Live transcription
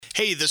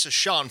Hey, this is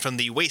Sean from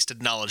the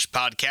Wasted Knowledge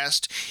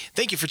Podcast.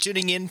 Thank you for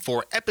tuning in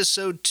for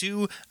episode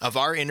 2 of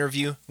our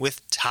interview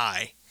with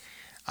Ty.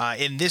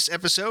 In this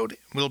episode,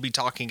 we'll be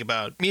talking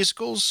about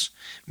musicals,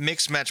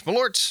 Mix Match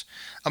Malort,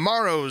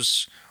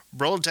 Amaros,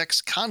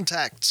 Rolodex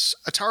Contacts,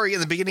 Atari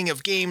and the beginning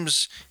of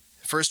games,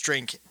 First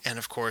Drink, and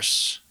of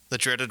course, the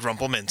dreaded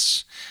Rumple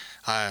Minze.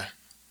 Well,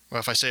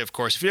 if I say of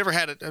course, if you never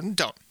had it,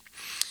 don't.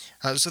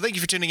 So thank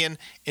you for tuning in.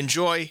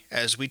 Enjoy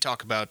as we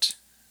talk about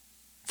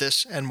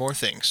this and more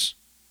things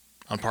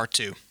on part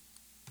 2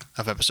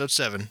 of episode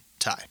 7,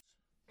 Ty.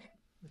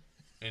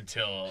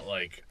 Until,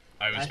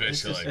 I was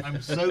basically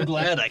I'm so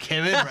glad I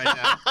came in right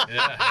now.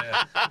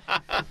 Yeah.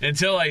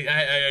 Until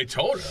I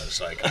told her, I was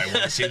like, I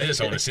want to see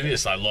this, I want to see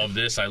this, I love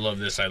this, I love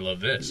this, I love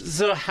this.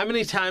 So how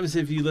many times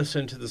have you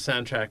listened to the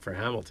soundtrack for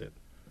Hamilton?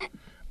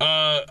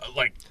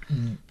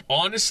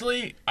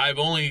 Honestly, I've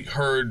only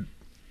heard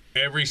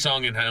every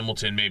song in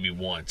Hamilton maybe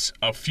once.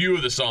 A few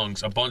of the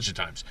songs a bunch of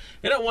times.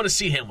 And I want to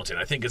see Hamilton.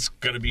 I think it's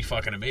going to be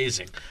fucking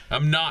amazing.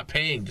 I'm not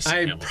paying to see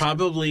Hamilton. I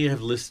probably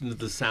have listened to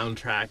the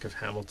soundtrack of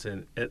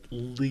Hamilton at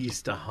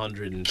least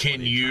 120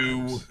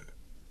 times.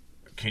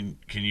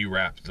 Can you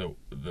rap the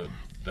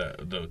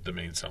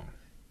main song?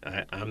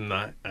 I'm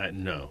not.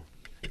 No.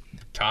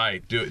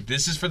 Ty, do it.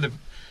 This is for the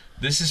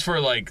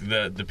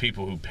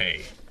people who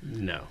pay.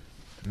 No.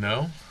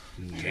 No?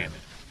 Damn it.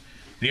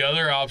 The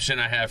other option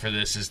I have for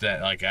this is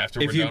that,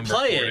 after we're done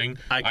recording,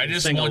 I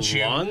just sing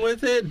along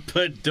with it,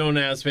 but don't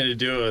ask me to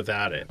do it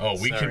without it. Oh,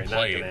 we can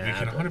play it. We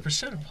can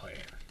 100% play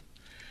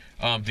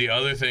it. The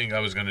other thing I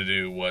was going to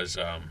do was,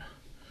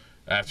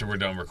 after we're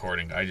done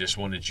recording, I just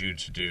wanted you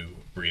to do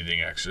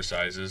breathing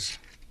exercises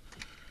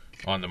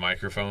on the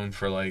microphone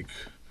for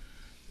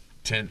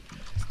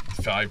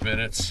 5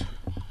 minutes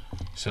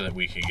so that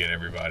we can get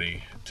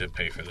everybody to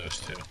pay for those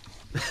too.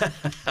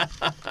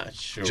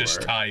 Sure.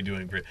 Just Ty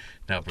doing breathe.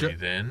 Now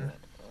breathe in.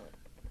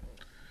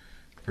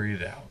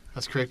 Breathe out.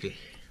 That's creepy.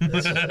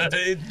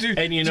 Dude,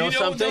 and you know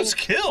something? Those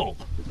kill.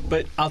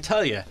 But I'll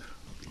tell you,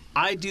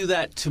 I do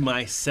that to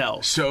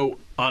myself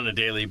on a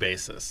daily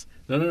basis.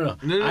 No.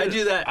 I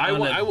do that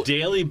on a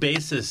daily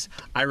basis.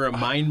 I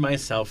remind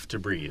myself to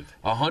breathe.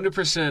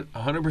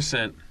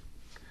 100%.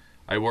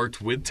 I worked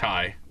with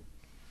Ty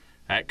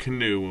at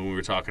Canoe when we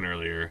were talking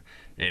earlier,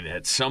 and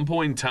at some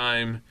point in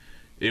time,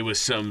 it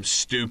was some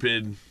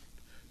stupid,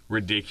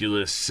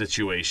 ridiculous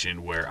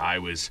situation where I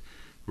was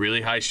really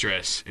high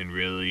stress and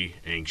really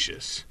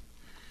anxious.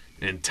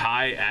 And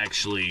Ty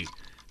actually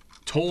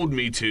told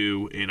me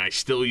to, and I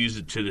still use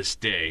it to this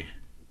day,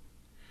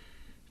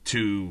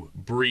 to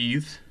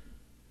breathe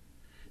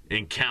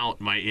and count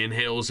my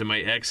inhales and my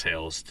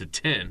exhales to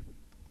 10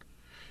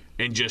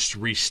 and just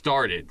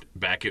restart it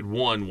back at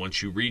 1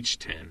 once you reach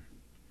 10.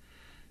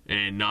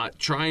 And not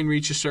try and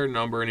reach a certain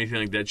number or anything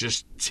like that.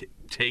 Just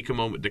take a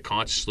moment to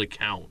consciously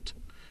count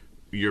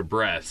your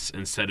breaths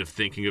instead of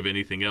thinking of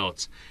anything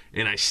else.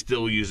 And I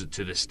still use it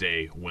to this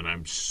day when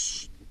I'm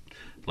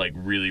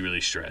really,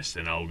 really stressed.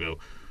 And I'll go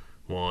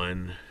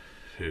 1,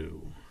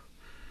 2,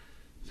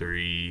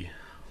 3,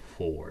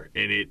 4.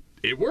 And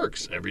it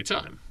works every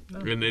time.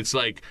 No. And it's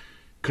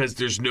because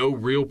there's no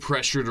real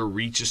pressure to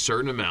reach a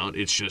certain amount.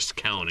 It's just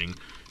counting.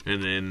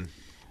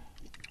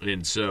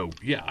 And so,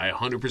 yeah, I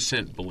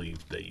 100%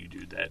 believe that you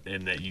do that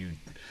and that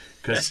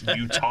because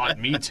you taught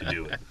me to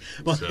do it.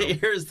 Well,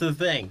 here's the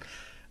thing.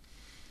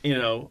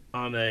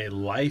 On a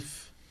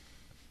life,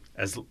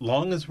 as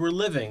long as we're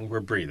living,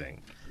 we're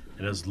breathing.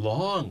 And as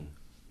long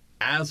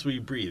as we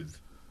breathe,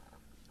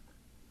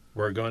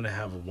 we're going to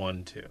have a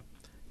 1, 2.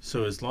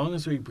 So as long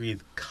as we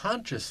breathe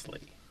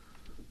consciously,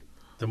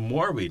 the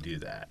more we do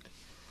that,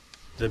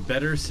 the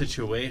better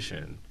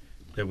situation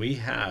that we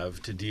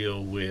have to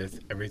deal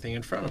with everything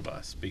in front of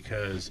us,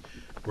 because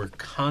we're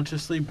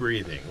consciously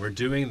breathing. We're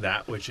doing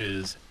that which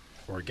is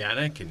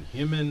organic and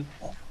human,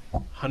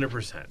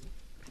 100%.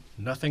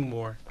 Nothing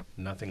more,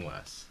 nothing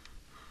less.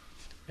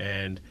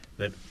 And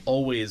that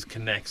always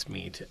connects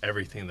me to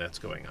everything that's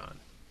going on.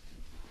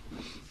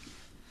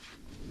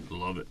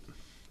 Love it.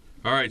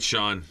 All right,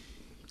 Sean.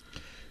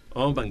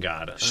 Oh, my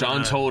God.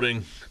 Sean's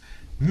holding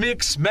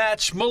Mix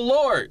Match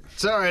Malort.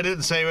 Sorry, I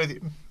didn't say it with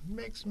you.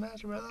 Mix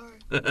Match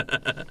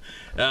Malort.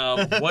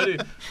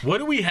 What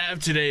do we have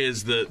today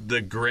as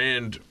the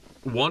grand,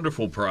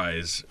 wonderful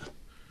prize?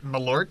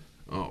 Malort?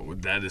 Oh,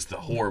 that is the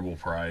horrible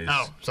prize.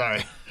 Oh,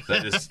 sorry.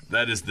 That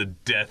is the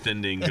death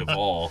ending of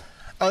all.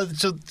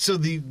 So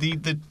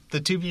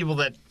the two people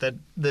that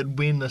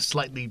win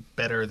slightly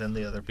better than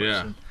the other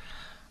person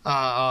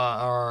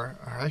are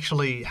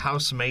actually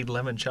house-made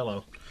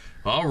limoncello.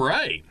 All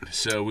right.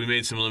 So we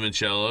made some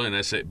limoncello, and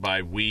I say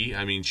by we,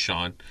 I mean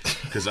Sean,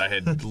 because I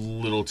had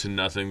little to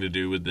nothing to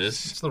do with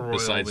this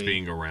besides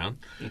being around.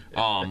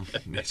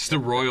 It's the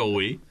royal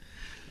we.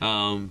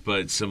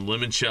 But some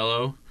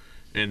limoncello,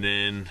 and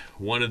then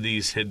one of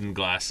these hidden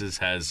glasses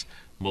has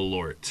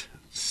Malort,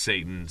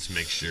 Satan's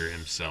mixture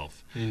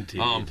himself.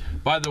 Indeed.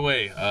 By the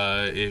way,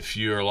 if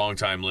you're a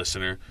long-time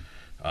listener,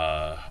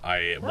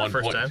 at one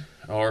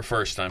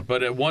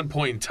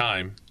point in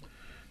time,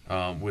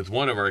 with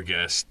one of our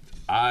guests,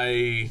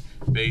 I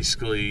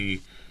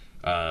basically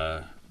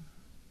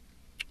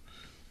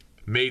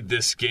made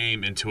this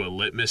game into a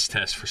litmus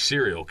test for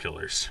serial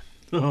killers.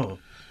 Oh.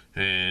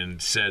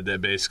 And said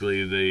that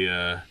basically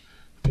the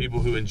people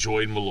who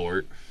enjoyed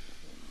Malort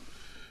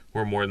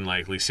were more than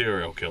likely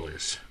serial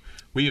killers.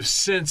 We have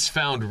since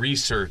found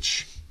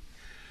research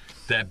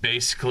that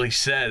basically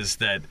says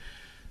that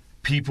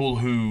people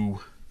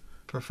who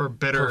Prefer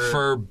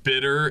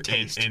bitter and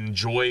taste.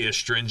 enjoy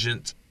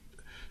astringent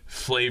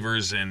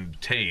flavors and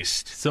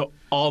taste So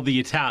all the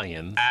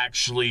Italians.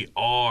 actually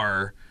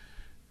are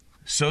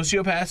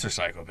sociopaths or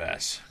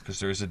psychopaths, because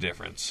there's a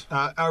difference.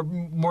 Are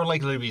more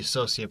likely to be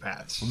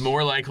sociopaths.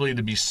 More likely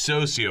to be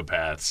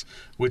sociopaths,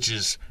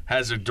 which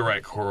has a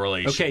direct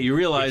correlation. Okay, you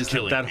realize with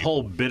killing that people.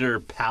 whole bitter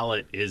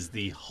palate is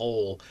the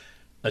whole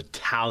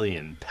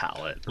Italian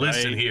palate, right?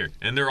 Listen here,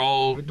 and they're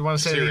all. I don't want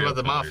to say anything serial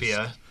about the killers.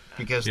 mafia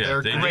because Yeah,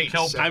 they're they great.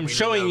 kill- I'm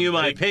showing you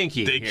my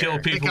pinky. They here. kill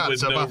people They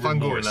with got no some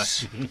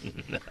remorse.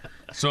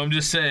 So I'm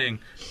just saying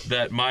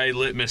that my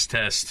litmus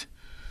test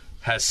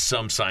has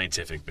some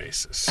scientific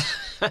basis.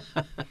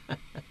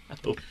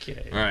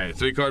 Okay. All right,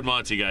 3-card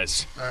Monty,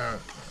 guys.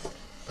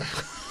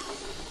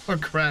 Oh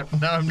crap!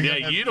 Now I'm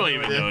Yeah, you don't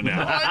even know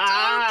now.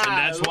 Ah, And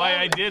that's why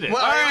I did it.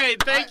 Well, All right,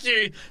 thank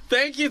you.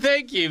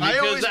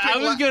 Because I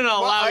was going to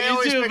allow I you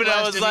always to, pick but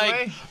I last was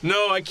anyway. like,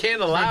 no, I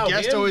can't allow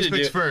guest him always to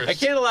picks do first. I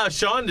can't allow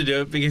Sean to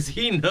do it because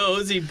he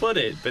knows he put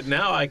it, but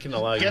now I can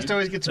allow you. Guest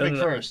always gets to No, pick no,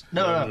 no. first.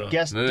 No.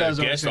 Guest No, does.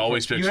 guest always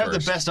always pick picks first. You have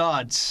first. the best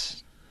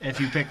odds if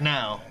you pick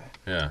now.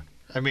 Yeah.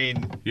 I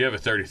mean, You have a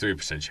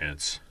 33%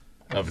 chance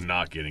of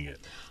not getting it.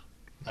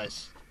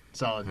 nice,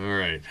 solid. All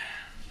right.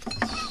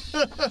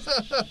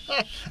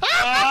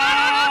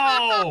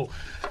 Oh!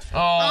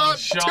 Oh,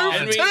 Sean.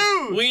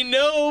 And we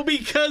know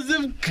because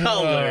of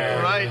color.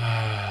 Right.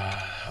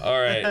 All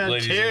right,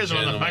 ladies Cheers, and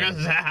gentlemen.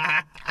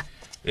 motherfuckers.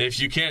 If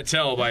you can't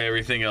tell by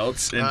everything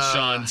else and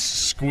Sean's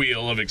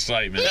squeal of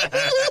excitement,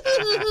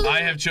 I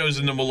have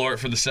chosen the Malort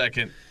for the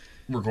second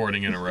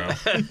recording in a row.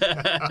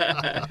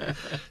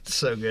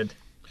 So good.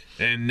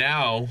 And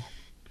now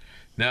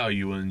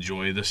you will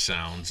enjoy the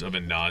sounds of a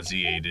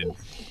nauseated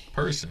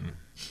person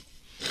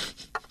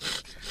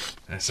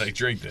as I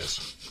drink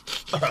this.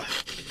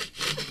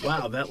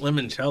 Wow, that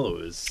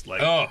limoncello is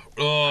like.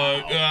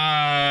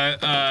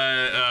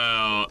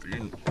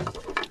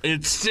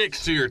 It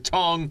sticks to your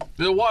tongue.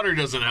 The water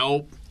doesn't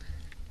help.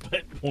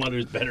 But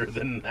water's better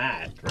than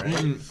that,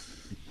 right?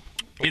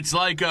 It's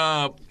like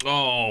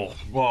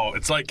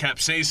it's like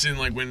capsaicin.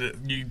 Like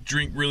when you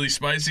drink really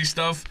spicy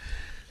stuff,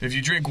 if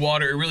you drink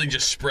water, it really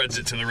just spreads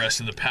it to the rest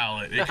of the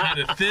palate. It kind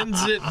of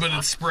thins it, but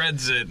it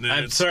spreads it. And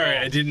I'm sorry,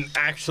 I didn't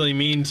actually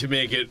mean to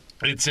make it.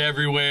 It's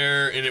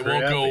everywhere, and it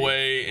won't go Crappy.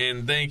 away.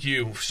 And thank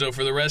you. So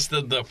for the rest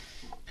of the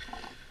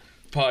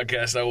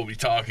podcast, I will be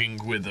talking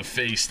with a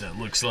face that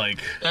looks like.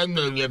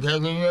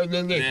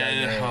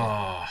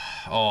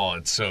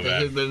 It's so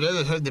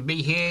bad. To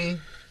be here.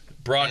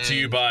 Brought to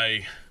you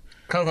by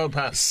Cocoa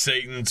Puffs.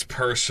 Satan's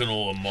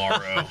personal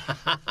Amaro.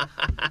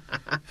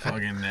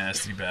 Fucking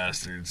nasty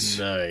bastards.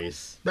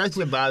 Nice. That's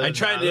about I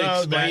tried to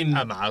explain-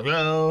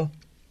 Amaro.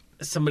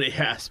 Somebody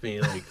asked me,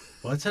 like,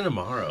 what's an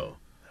Amaro?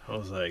 I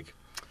was like,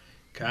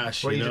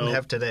 gosh, What you you know, didn't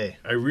have today.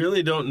 I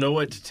really don't know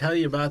what to tell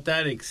you about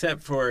that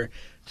except for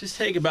just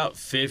take about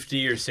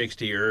 50 or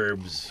 60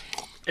 herbs.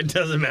 It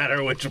doesn't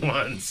matter which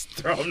ones.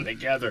 Throw them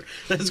together.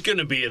 That's going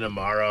to be an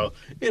Amaro.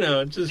 You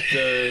know, just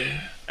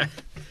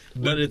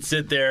let it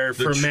sit there,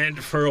 ferment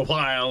for a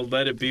while,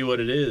 let it be what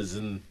it is.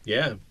 And,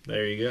 yeah,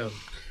 there you go.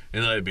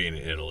 And let it be in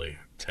Italy,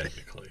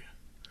 technically.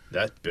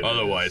 That's bitter.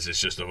 Otherwise,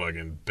 it's just a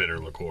fucking bitter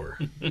liqueur.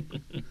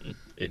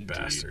 Indeed.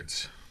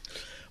 Bastards.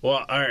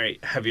 Well, all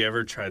right. Have you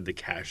ever tried the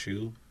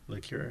cashew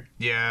liqueur?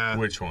 Yeah.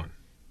 Which one?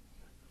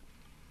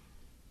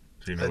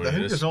 Do you know I what it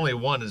think is? there's only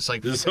one. It's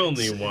like There's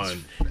only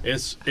one.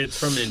 It's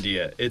from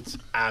India. It's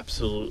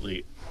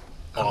absolutely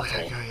awful.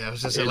 I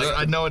was just saying, like,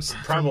 I know it's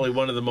Probably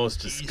one of the most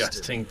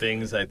disgusting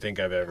things I think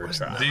I've ever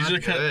tried. These are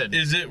good.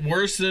 is it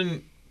worse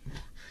than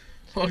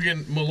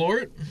fucking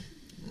Malort?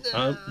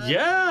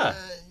 Yeah.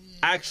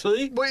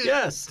 Actually, Wait.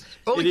 yes.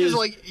 only It is because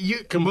like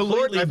you completely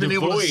Malort, I've been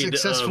able to devoid of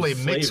successfully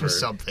mix with flavor.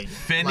 something.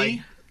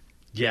 Finny?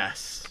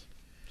 Yes.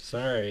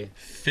 Sorry.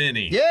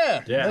 Finny.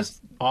 Yeah. Yeah. That's-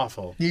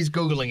 Awful. He's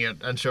googling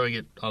it and showing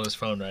it on his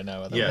phone right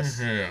now. By the way. Yes.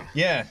 Yeah.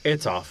 Yeah.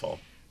 It's awful.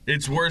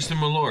 It's worse than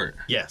Malort.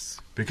 Yes.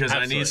 Because I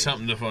Absolutely. need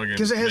something to fucking.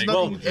 'Cause it has make-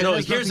 nothing- Well, It no,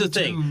 has here's the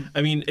nothing thing. to-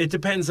 I mean, it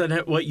depends on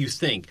what you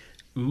think.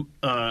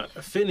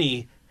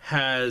 Finney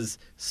has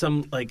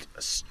some like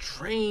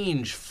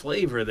strange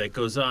flavor that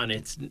goes on.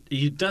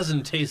 It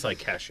doesn't taste like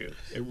cashew.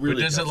 It But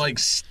really does it doesn't. like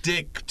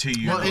stick to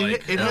you? Well,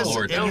 like it has-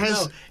 Malort it does?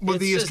 has- well,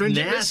 it's the just astringentness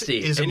nasty,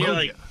 is and you're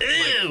ammonia. like,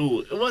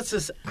 ew, what's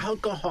this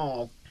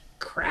alcohol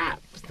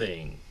crap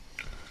thing?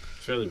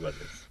 It's really what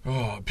it is.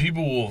 Oh,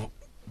 people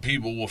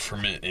will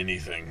ferment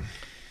anything.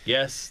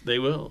 Yes, they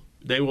will.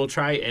 They will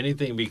try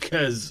anything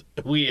because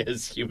we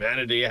as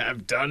humanity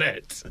have done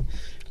it.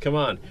 Come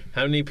on,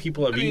 how many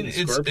people have I mean,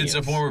 eaten it's scorpions?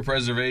 a form of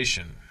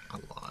preservation. A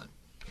lot.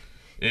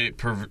 It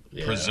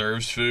Yeah.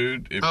 preserves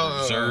food. It Oh.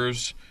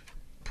 preserves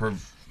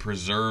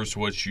preserves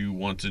what you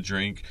want to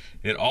drink.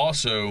 It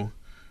also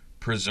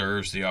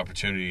preserves the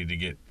opportunity to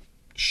get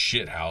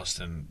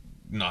shithoused and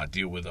not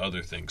deal with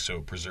other things. So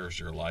it preserves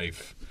your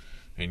life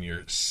and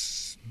your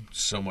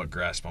somewhat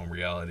grasp on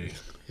reality.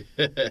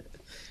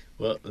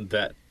 Well,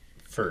 that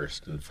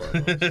first and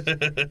foremost.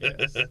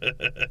 Yes.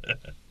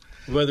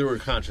 Whether we're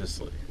conscious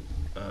of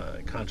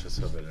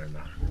it or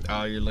not.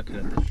 Oh, you're looking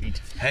at the sheet.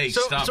 Hey,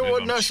 stop! So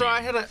it, no. So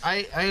I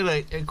cheating.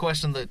 had a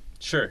question that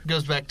Sure.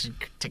 goes back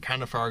to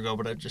kind of far ago,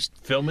 but I just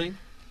Filming?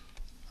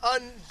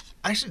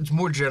 actually it's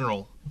more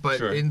general. But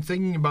Sure. in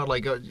thinking about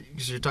like,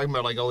 because you're talking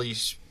about like all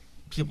these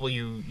people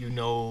you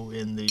know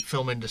in the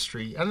film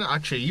industry, and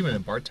actually even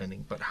in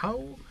bartending. But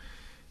how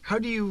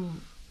do you,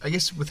 I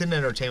guess within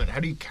entertainment, how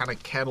do you kind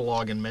of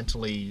catalog and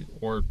mentally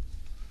or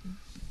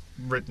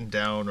written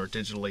down or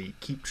digitally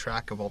keep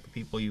track of all the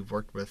people you've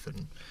worked with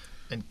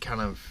and kind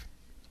of,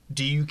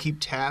 do you keep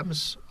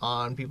tabs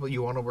on people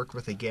you want to work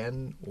with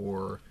again,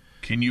 or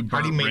Can you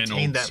how do Burt you maintain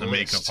Reynolds, that a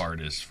makeup list?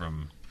 artist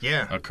from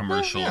Yeah. a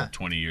commercial Well, yeah.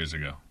 20 years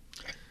ago?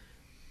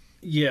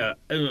 Yeah.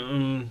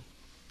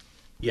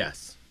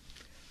 Yes.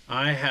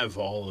 I have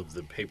all of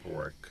the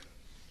paperwork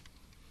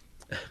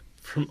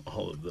from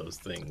all of those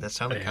things. That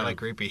sounded kind of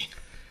creepy.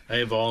 I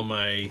have all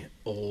my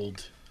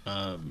old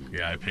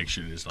Yeah, I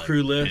pictured it as like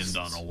Crew lists.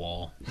 pinned on a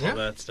wall. all Yeah.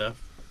 that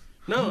stuff.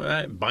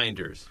 No,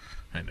 binders.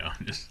 I know.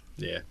 Just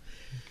Yeah.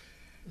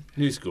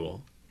 New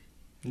school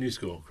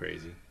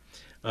crazy.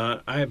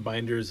 I have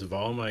binders of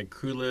all my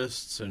crew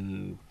lists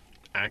and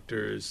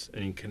actors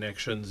and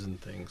connections and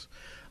things.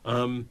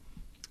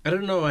 I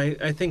don't know.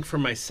 I think for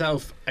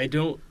myself, I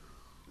don't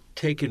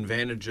take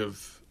advantage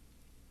of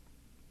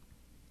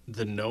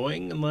the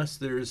knowing unless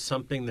there's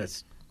something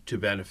that's to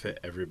benefit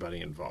everybody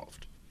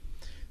involved.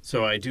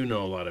 So I do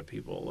know a lot of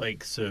people.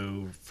 Like,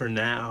 so for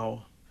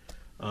now,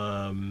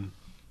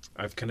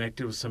 I've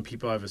connected with some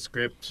people. I have a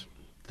script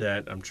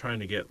that I'm trying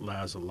to get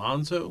Laz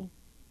Alonso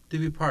to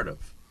be part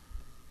of.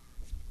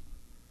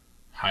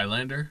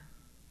 Highlander?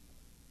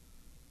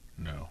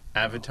 No.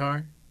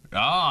 Avatar. Oh,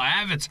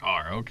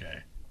 Avatar. Okay.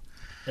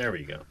 There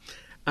we go.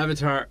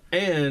 Avatar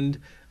and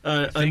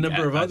a think-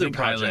 number of I other think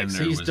projects.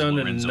 Highlander He's was done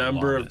Lorenzo a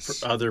number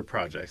Lamas. of other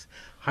projects.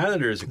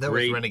 Highlander is a That was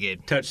great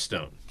Renegade.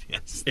 touchstone.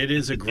 Yes. It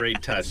is a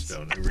great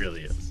touchstone. It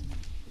really is.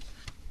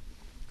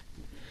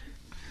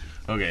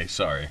 Okay,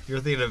 sorry. You're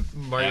thinking of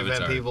Mario Van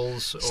Avatar.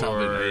 Peebles Something.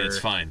 or It's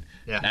fine.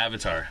 Yeah.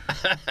 Avatar.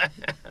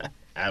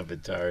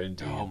 Avatar,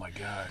 indeed. Oh my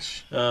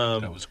gosh.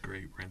 Um, That was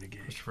great,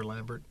 Renegade. Christopher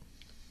Lambert.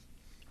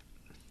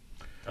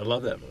 I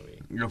love that movie.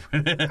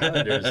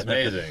 Highlander is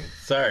amazing.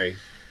 Sorry.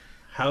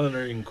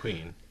 Highlander and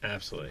Queen.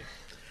 Absolutely.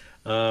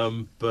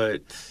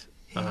 But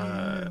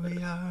Here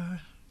we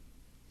are,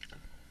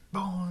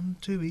 born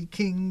to be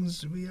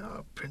kings. We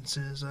are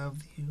princes of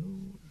the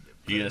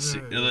You gotta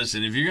sing.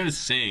 Listen, if you're gonna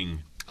sing,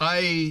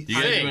 you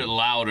gotta Sing. do it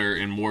louder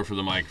and more for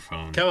the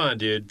microphone. come on,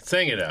 dude.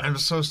 Sing it out. I'm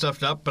so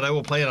stuffed up, but I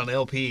will play it on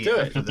LP Do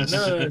it. after this.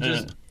 No,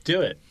 just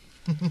do it.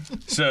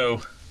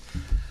 So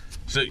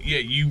yeah,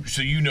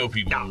 you know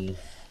people.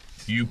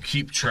 You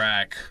keep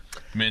track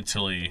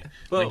mentally.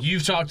 Well- like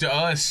you've talked to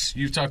us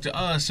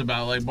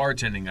about like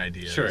bartending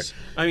ideas. Sure.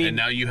 I mean- and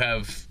now you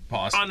have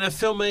On a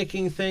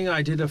filmmaking thing,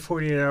 I did a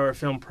 48-hour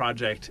film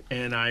project,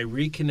 and I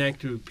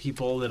reconnected with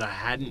people that I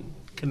hadn't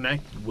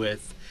connected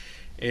with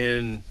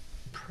in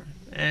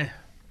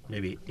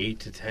maybe 8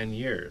 to 10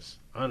 years,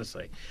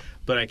 honestly.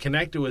 But I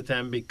connected with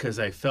them because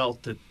I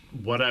felt that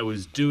what I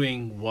was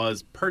doing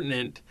was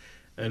pertinent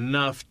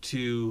enough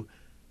to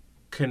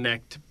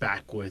connect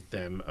back with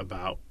them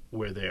about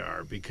where they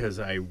are, because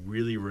I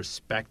really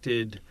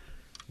respected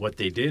what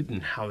they did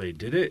and how they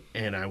did it,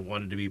 and I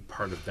wanted to be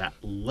part of that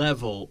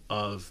level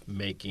of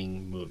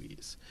making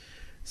movies.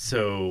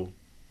 So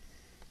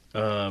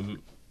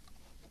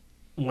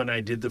when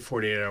I did the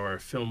 48-hour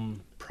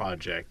film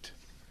project,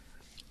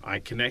 I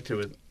connected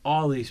with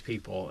all these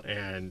people,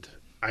 and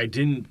I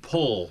didn't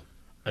pull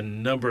a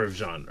number of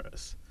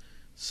genres.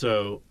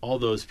 So all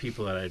those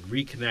people that I'd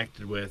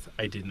reconnected with,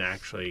 I didn't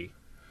actually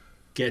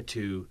get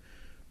to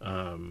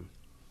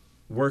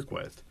work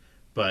with.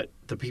 But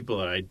the people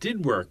that I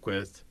did work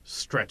with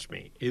stretched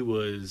me. It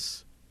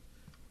was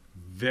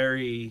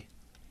very,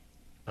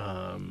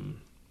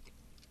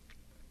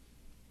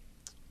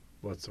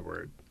 what's the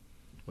word?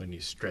 When you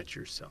stretch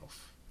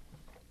yourself.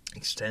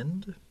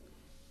 Extend,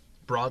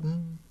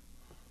 broaden.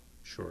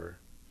 Sure.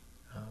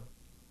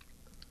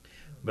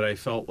 But I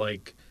felt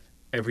like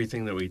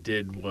everything that we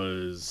did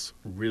was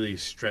really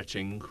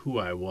stretching who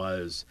I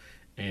was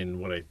and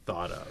what I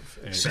thought of.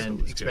 And so it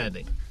was good.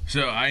 Expanding.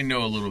 So I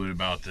know a little bit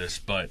about this,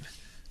 but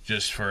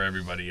just for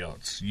everybody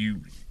else,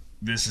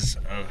 this is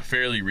a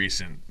fairly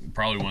recent,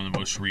 probably one of the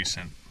most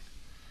recent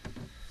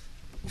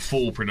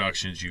full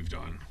productions you've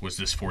done was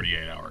this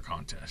 48-hour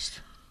contest.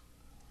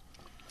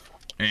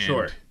 And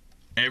Sure.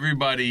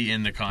 everybody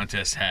in the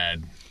contest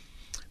had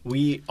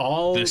We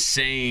all... the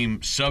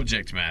same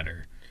subject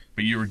matter,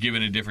 but you were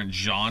given a different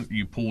genre.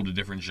 You pulled a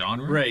different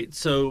genre. Right.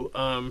 So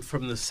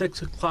from the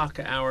 6 o'clock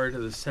hour to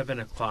the 7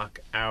 o'clock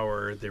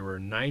hour, there were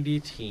 90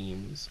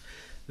 teams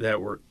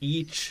that were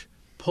each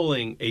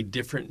pulling a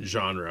different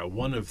genre,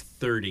 one of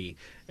 30,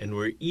 and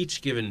we're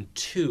each given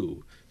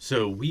 2.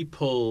 So we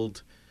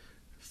pulled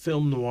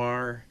film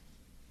noir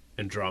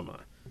and drama.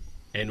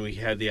 And we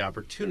had the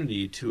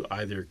opportunity to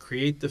either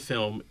create the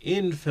film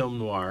in film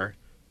noir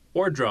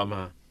or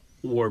drama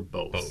or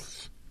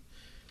both.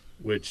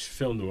 Which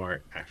film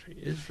noir actually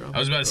is drama. I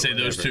was about to say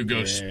whatever. those two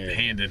go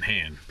hand in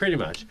hand. Pretty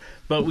much.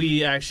 But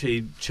we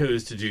actually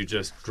chose to do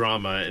just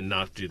drama and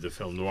not do the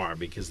film noir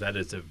because that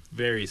is a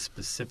very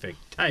specific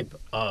type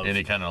of And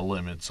it kind of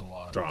limits a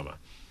lot. drama.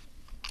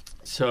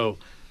 So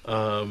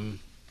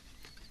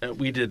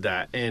we did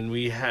that. And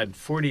we had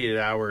 48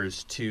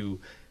 hours to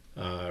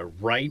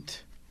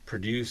write,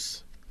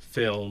 produce,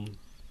 film,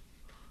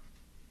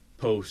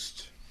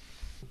 post,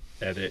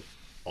 edit,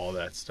 all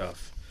that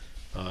stuff.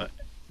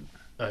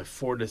 A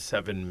 4 to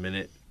 7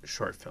 minute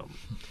short film.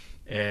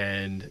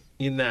 And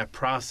in that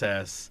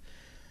process,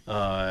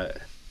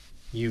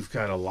 you've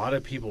got a lot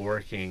of people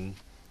working,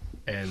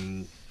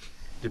 and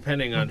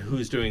depending on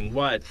who's doing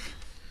what,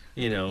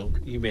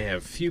 you may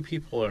have few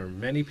people or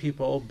many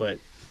people, but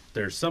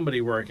there's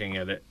somebody working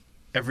at it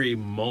every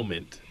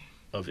moment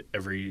of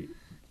every.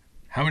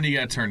 How many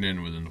got turned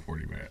in within the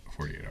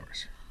 48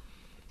 hours?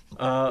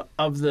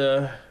 Of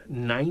the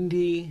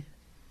 90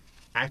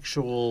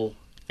 actual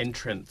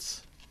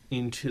entrants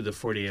into the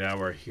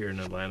 48-hour here in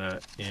Atlanta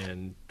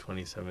in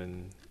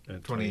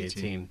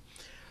 2018.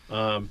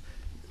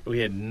 We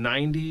had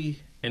 90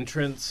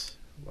 entrants.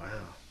 Wow.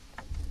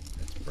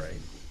 That's bright.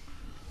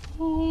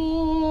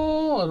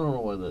 Oh, I don't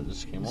know why that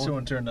just came on.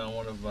 Someone turned on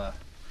one of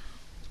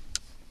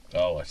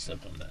Oh, I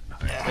stepped on that.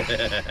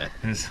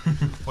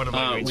 one of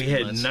my we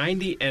had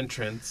 90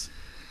 entrants.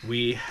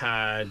 We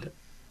had,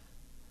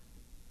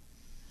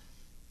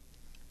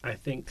 I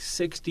think,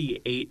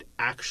 68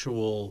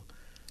 actual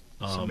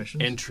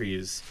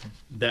entries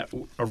that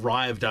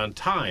arrived on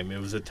time.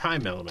 It was a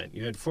time element.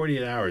 You had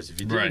 48 hours.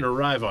 If you didn't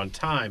arrive on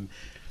time,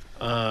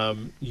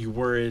 you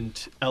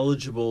weren't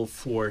eligible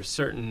for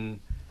certain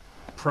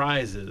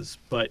prizes.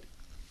 But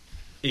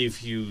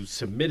if you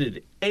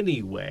submitted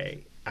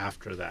anyway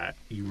after that,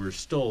 you were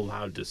still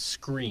allowed to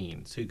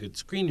screen. So you could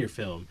screen your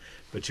film,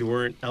 but you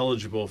weren't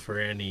eligible for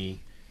any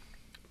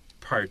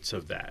parts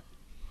of that.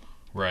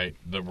 Right,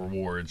 the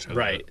rewards.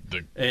 Right.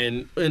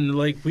 And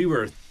like we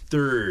were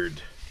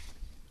third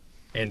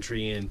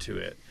entry into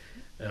it.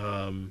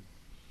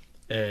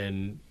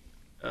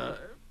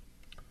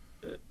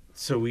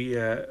 So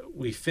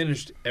we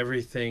finished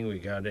everything. We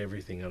got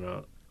everything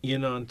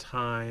in on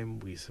time.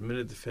 We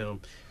submitted the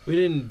film. We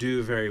didn't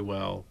do very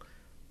well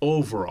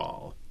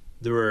overall.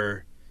 There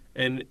were,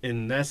 and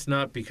that's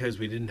not because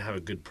we didn't have a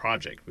good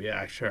project.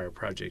 Our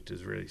project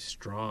is really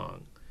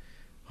strong.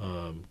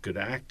 Good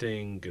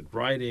acting, good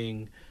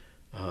writing.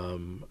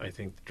 I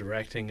think the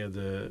directing of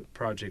the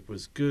project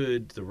was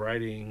good. The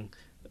writing,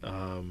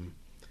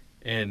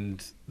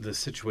 and the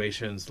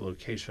situations, the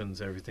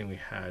locations, everything we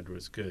had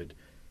was good.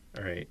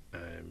 All right,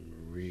 I'm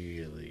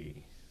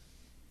really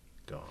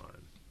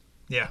gone.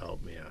 Yeah.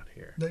 Help me out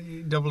here.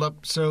 You doubled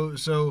up.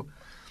 So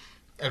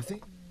I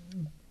think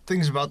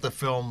things about the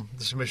film,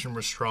 the submission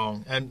was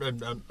strong. And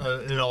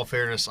in all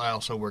fairness, I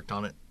also worked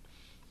on it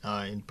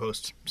in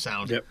post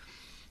sound. Yep.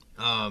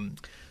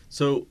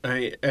 So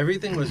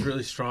everything was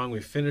really strong.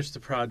 We finished the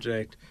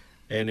project,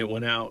 and it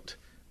went out.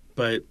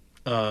 But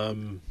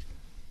when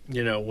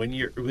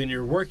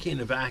you're working in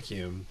a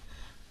vacuum,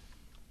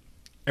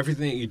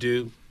 everything that you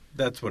do,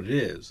 that's what it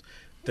is.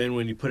 Then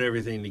when you put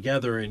everything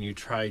together and you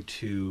try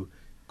to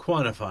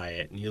quantify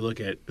it and you look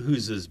at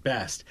whose is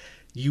best,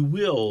 you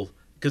will,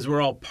 because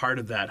we're all part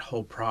of that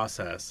whole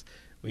process.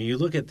 When you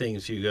look at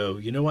things, you go,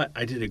 you know what?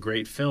 I did a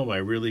great film. I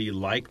really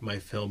like my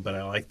film, but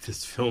I like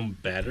this film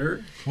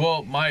better.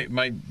 Well,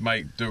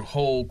 the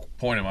whole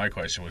point of my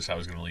question was I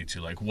was going to lead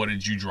to, like, what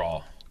did you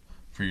draw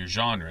for your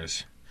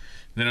genres?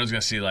 Then I was going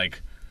to see,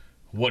 like,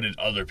 what did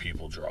other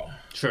people draw?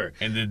 Sure.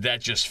 And did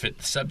that just fit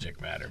the subject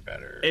matter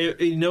better?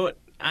 You know what?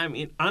 I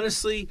mean,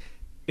 honestly,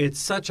 it's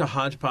such a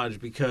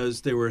hodgepodge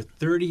because there were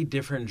 30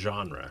 different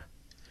genres.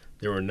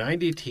 There were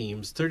 90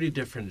 teams, 30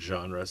 different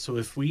genres. So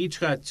if we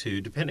each got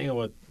 2, depending on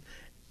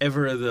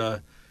whatever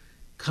the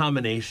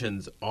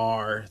combinations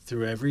are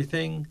through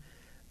everything,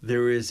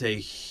 there is a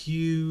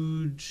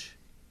huge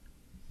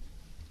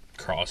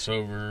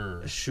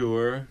crossover.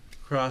 Sure,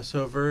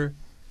 crossover.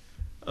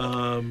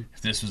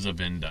 If this was a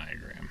Venn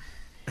diagram.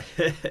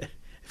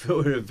 If it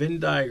were a Venn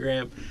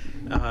diagram,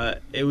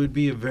 it would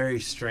be a very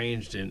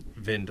strange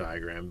Venn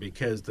diagram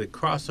because the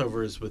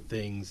crossovers with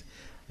things,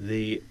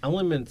 the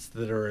elements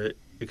that are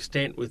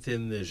extant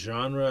within the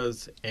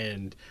genres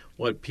and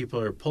what people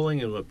are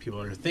pulling and what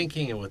people are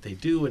thinking and what they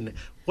do and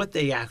what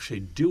they actually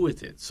do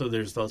with it. So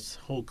there's this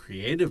whole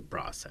creative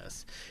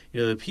process.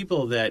 The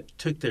people that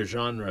took their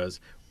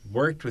genres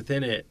worked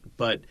within it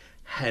but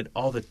had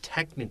all the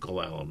technical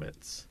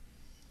elements,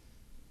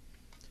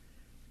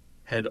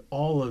 had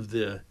all of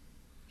the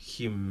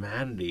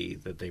humanity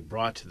that they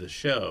brought to the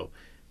show,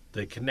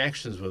 the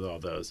connections with all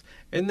those.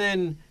 And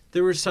then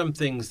there were some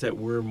things that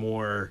were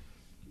more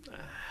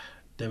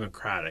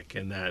democratic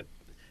in that,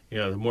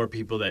 the more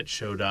people that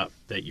showed up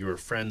that you were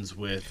friends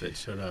with that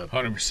showed up.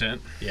 100%.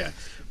 Yeah.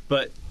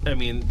 But, I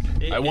mean...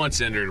 I once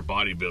entered a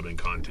bodybuilding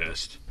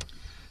contest,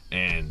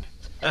 and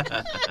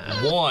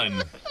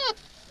won.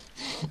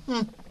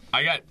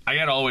 I got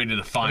all the way to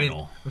the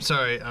final. I'm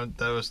sorry. I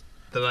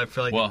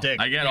feel like a dick.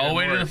 I got all the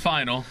way to the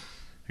final.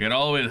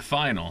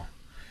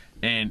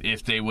 And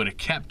if they would have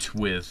kept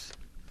with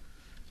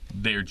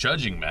their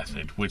judging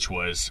method, which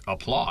was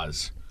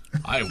applause,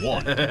 I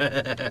won.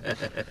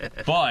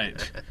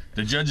 But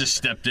the judges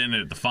stepped in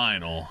at the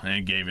final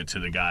and gave it to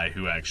the guy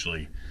who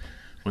actually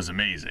was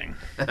amazing.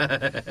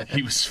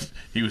 He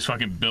was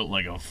fucking built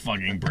like a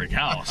fucking brick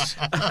house.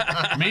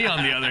 Me,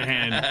 on the other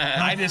hand,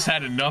 I just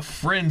had enough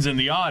friends in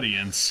the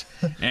audience,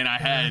 and I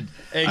had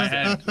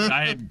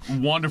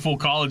wonderful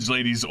college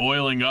ladies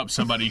oiling up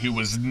somebody who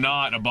was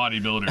not a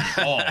bodybuilder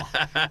at all,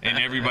 and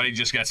everybody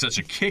just got such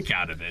a kick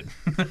out of it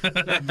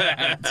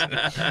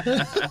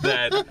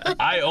that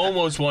I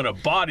almost won a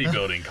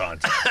bodybuilding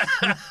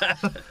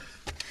contest.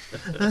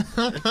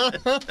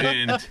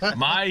 And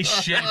my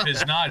shape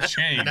has not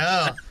changed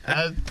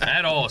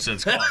at all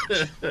since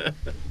college.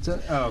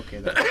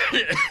 Okay.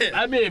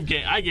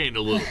 I gained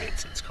a little bit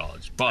since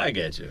college, but I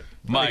get you.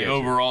 My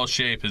overall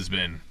shape has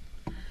been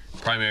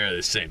primarily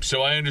the same.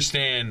 So I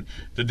understand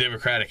the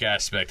democratic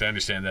aspect. I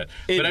understand that,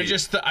 but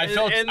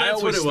I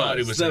always thought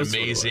it was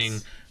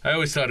amazing. I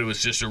always thought it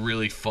was just a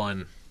really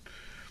fun,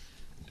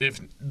 if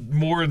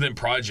more than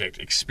project,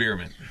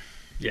 experiment.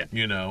 Yeah,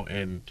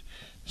 and.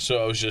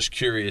 So I was just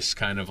curious,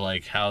 kind of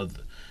like how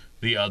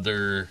the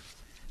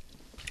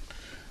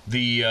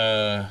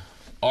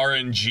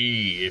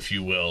RNG, if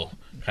you will,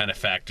 kind of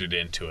factored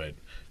into it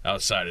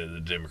outside of the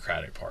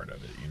democratic part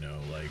of it,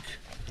 like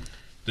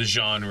the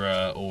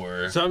genre,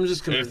 or so I'm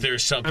just gonna, if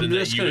there's something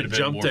that you would have been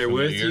jump more there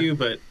familiar. with you,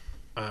 but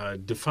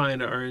define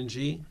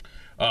RNG.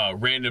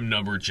 Random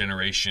number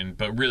generation,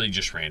 but really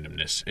just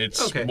randomness.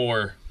 It's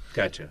more.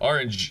 Gotcha.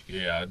 RNG,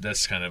 yeah,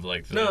 that's kind of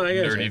like the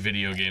nerdy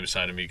video game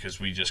side of me, because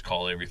we just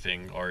call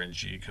everything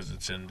RNG because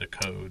it's in the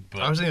code.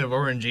 But I was thinking of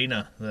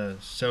Orangina, the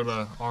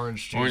soda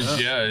orange juice.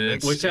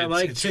 Which I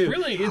like too.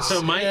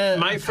 So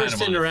my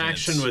first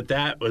interaction with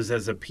that was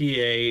as a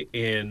PA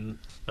in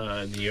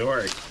New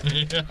York,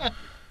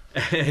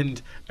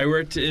 and I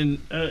worked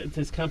in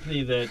this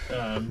company that.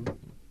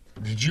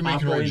 Did you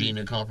make an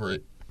Orangina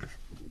corporate?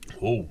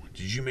 Oh,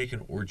 did you make an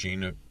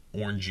Orangina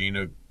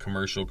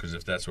commercial? Because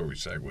if that's where we're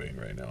segueing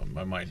right now,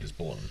 my mind is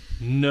blown.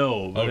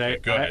 No, but okay,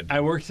 go ahead.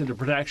 I worked at a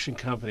production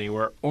company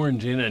where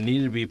Orangina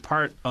needed to be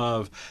part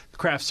of the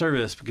craft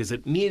service because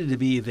it needed to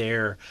be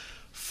there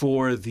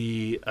for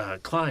the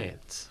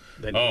clients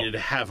that needed to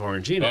have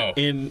Orangina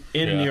in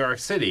New York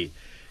City.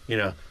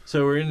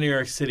 So we're in New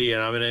York City,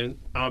 and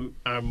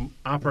I'm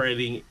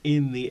operating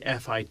in the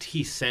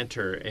FIT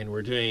center, and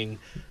we're doing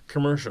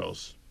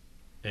commercials.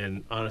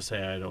 And honestly,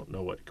 I don't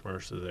know what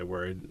commercials they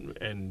were,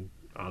 and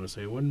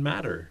honestly, it wouldn't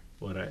matter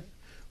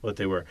what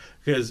they were,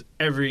 because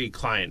every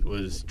client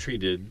was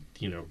treated,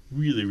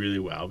 really, really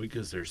well,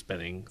 because they're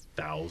spending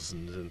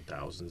thousands and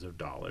thousands of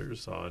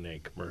dollars on a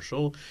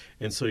commercial,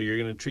 and so you're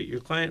going to treat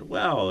your client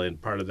well,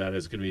 and part of that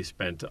is going to be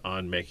spent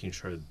on making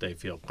sure that they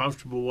feel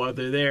comfortable while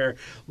they're there,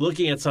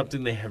 looking at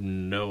something they have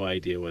no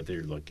idea what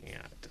they're looking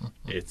at.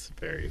 It's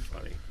very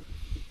funny.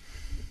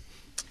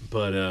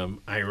 But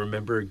I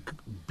remember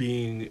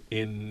being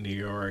in New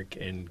York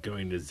and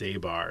going to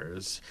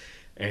Zabar's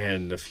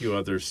and a few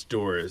other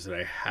stores that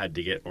I had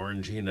to get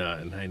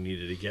Orangina, and I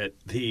needed to get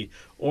the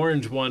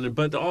orange one,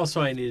 but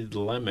also I needed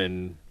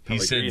lemon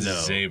Pellegrino. He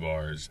said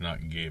Zabar's,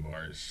 not gay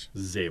bars.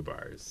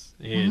 Zabar's,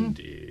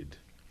 indeed.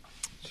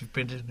 If you've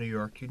been to New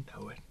York, you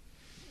know it.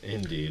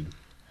 Indeed.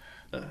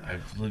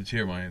 I've lived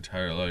here my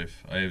entire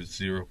life. I have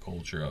zero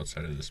culture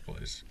outside of this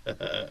place.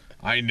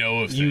 I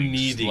know of things you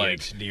need to like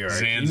get to New York.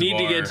 Zanzibar, you need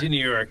to get to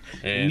New York.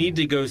 You need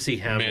to go see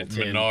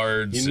Hamilton.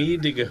 Menards. You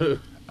need to go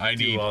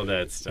do all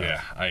that stuff.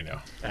 Yeah, I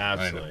know.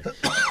 Absolutely.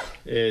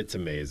 It's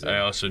amazing. I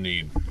also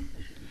need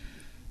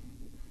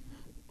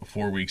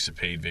 4 weeks of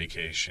paid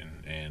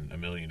vacation and $1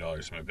 million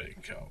in my bank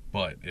account.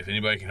 But if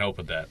anybody can help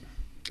with that,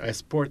 I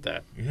support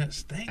that.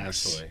 Yes,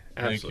 thanks.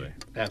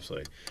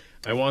 Absolutely.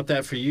 I want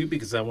that for you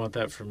because I want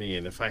that for me.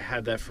 And if I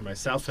had that for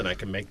myself and I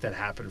can make that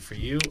happen for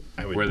you,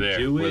 I would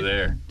do it We're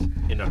there.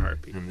 In a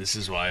heartbeat. And this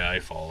is why I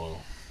follow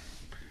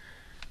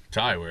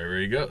Ty wherever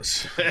he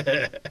goes.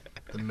 The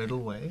middle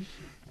way?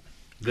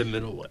 The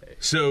middle way.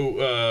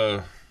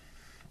 So,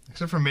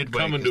 except for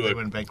Midway, because they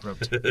went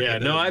bankrupt. Yeah,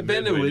 no, I've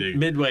been to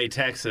Midway,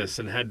 Texas,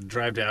 and had to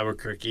drive to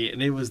Albuquerque,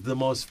 and it was the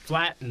most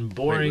flat and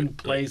boring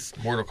place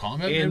Mortal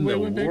Kombat in the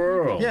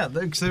world. Yeah,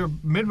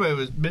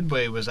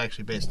 Midway was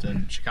actually based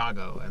in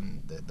Chicago,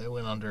 and they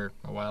went under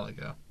a while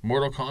ago.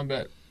 Mortal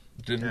Kombat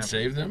didn't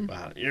save them?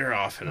 Wow, you're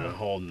off in a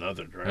whole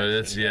nother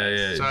direction.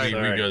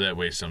 We go that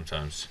way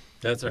sometimes.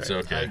 That's all right.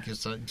 It's okay.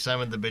 Because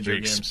I'm in the video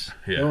games.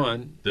 Yeah. Go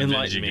on. The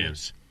video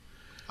games.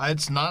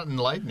 It's not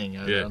enlightening.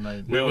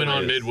 We went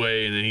on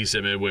Midway, and then he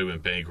said Midway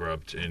went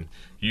bankrupt, and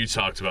you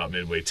talked about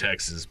Midway,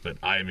 Texas, but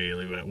I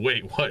immediately went,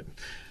 wait, what?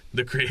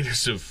 The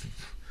creators of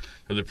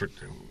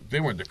They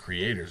weren't the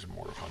creators of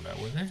Mortal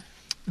Kombat, were they?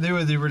 They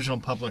were the original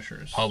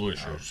publishers.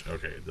 Publishers.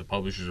 Okay, the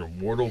publishers of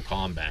Mortal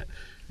Kombat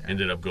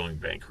ended up going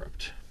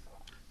bankrupt.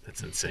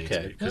 That's insane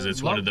to me because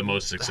it's one of the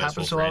most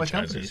successful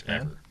franchises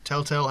ever.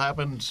 Telltale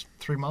happened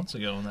 3 months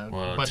ago, and a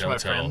bunch of my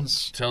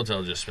friends.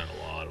 Telltale just spent a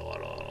lot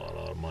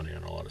of money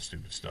on a lot of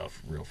stupid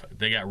stuff real fast.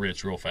 They got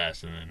rich real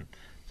fast and then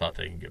thought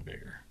they can get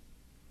bigger.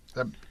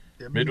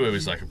 Midway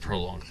was like a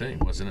prolonged thing,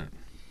 wasn't it?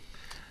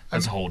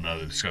 That's a whole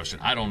nother discussion.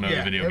 I don't know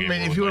the video game. I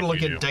mean, if you want to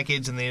look at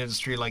decades in the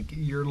industry, like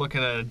you're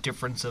looking at a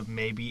difference of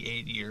maybe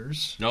 8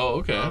 years. Oh,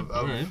 okay.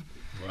 All right.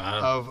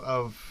 Wow.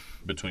 Of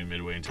between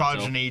Midway and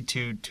Telltale. progeny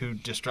to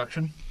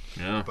destruction.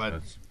 Yeah.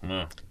 But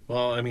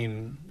well, I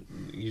mean,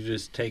 you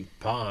just take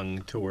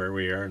Pong to where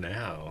we are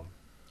now.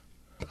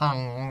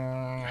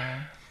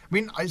 I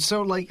mean, I used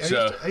to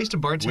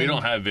bartend. We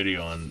don't have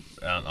video on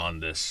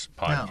this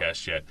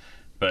podcast yet,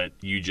 but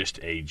you just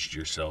aged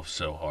yourself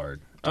so hard.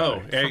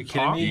 Oh, are you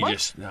kidding me?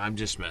 I'm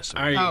just messing.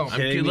 Are you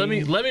kidding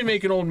me? Let me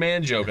make an old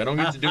man joke. I don't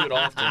get to do it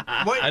often.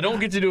 I don't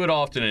get to do it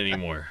often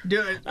anymore.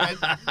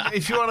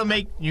 If you want to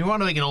make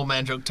an old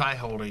man joke, Ty,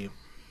 how old are you?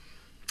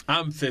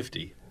 I'm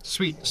 50.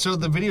 Sweet. So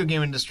the video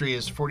game industry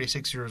is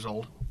 46 years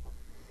old.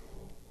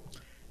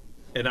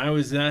 And I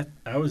was there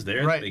at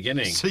the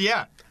beginning. So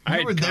yeah, I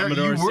had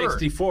Commodore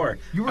 64.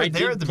 You were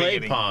there at the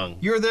beginning. Pong.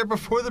 You were there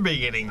before the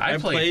beginning. I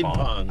played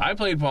Pong. I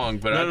played Pong,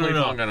 but I played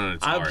Pong on an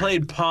Atari. I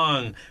played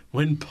Pong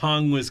when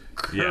Pong was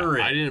current.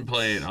 Yeah, I didn't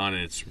play it on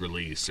its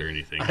release or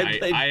anything.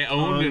 I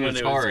owned an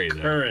Atari.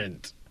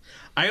 Current.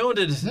 I owned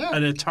an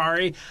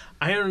Atari.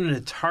 I owned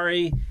an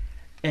Atari,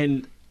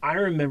 and I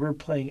remember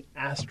playing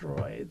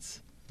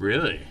Asteroids.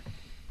 Really?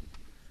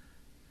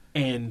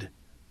 And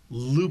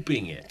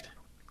looping it.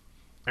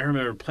 I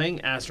remember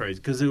playing Asteroids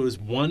because it was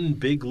one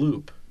big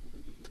loop,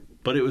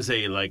 but it was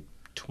a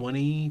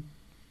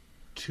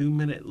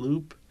 22-minute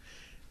loop.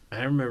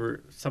 I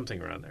remember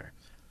something around there.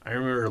 I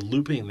remember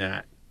looping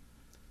that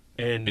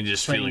and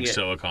just feeling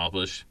so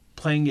accomplished.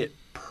 Playing it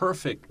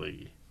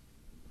perfectly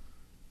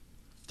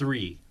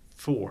 3,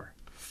 4,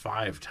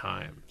 5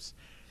 times.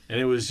 And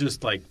it was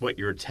just like what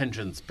your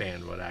attention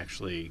span would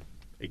actually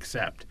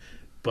accept.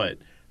 But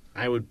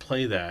I would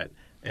play that,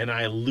 and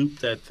I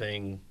looped that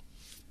thing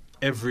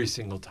every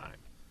single time.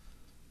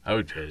 I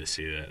would pay to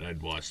see that.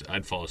 I'd watch it.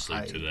 I'd fall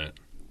asleep to that.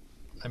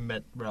 I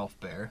met Ralph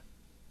Baer.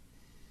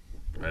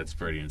 That's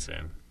pretty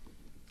insane.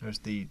 There's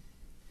the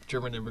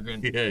German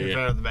immigrant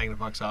inventor of the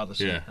Magnavox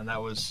Odyssey. Yeah. And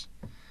that was,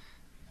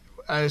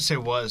 I would say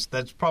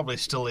that probably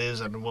still is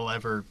and will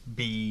ever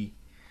be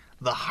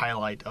the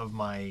highlight of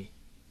my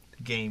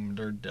game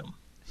nerddom.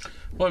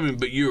 Well, I mean,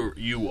 but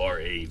you are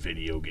a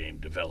video game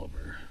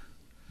developer.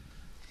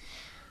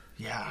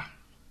 Yeah.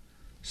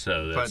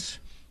 So that's...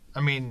 I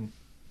mean,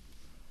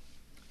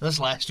 this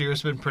last year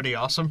has been pretty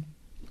awesome.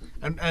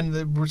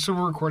 So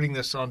we're recording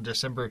this on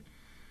December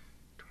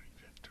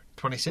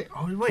 26th.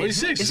 Oh, wait.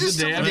 26th. Is this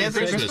the day still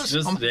after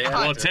Christmas?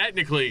 Well,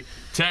 technically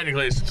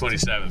it's the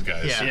 27th,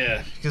 guys.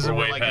 Yeah. Because we're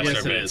we're way past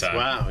our bedtime.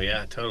 Wow,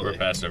 yeah, totally. We're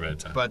past our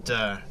bedtime. But,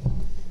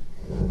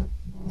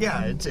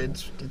 yeah,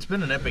 it's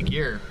been an epic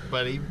year.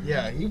 But,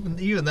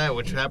 even that,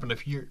 which happened a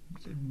few years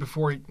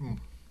before...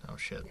 Oh,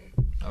 shit.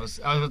 I was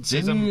about to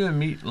say something. Didn't you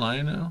meet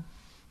Lionel?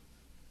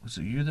 Was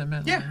it you that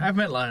met Lionel? Yeah, I've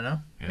met Lionel.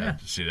 Yeah.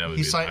 See, that was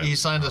he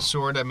signed a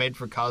sword I made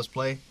for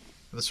cosplay,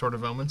 the Sword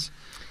of Omens.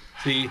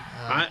 See,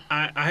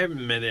 I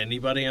haven't met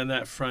anybody on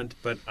that front,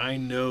 but I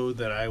know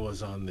that I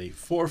was on the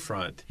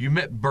forefront. You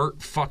met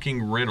Burt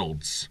fucking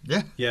Reynolds.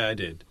 Yeah. Yeah, I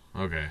did.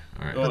 Okay,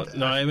 all right. Well,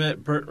 no, I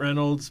met Burt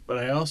Reynolds, but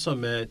I also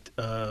met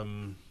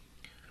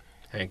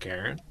Hank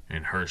Aaron.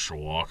 And Herschel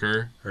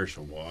Walker.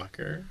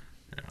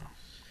 Yeah.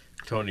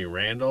 Tony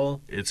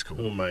Randall. It's cool.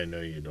 Whom I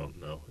know you don't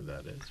know who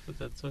that is, but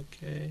that's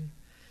okay.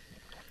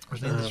 Was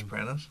he in The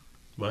Sopranos?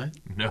 What?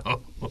 No.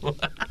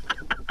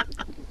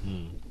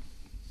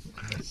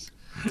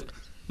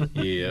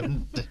 Yeah.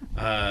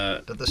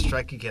 Did the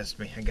strike against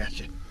me? I got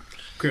you.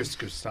 Chris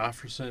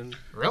Christopherson.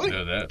 Really?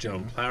 Know that.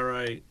 Joan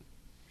Plowright.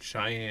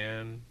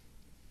 Cheyenne.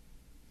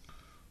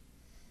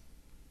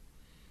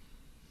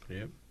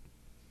 Yep.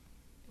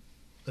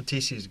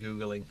 Leticia's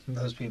Googling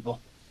those people.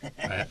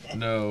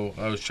 No,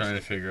 I was trying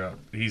to figure out.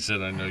 He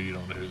said, I know you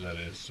don't know who that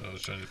is, so I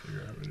was trying to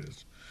figure out who it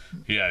is.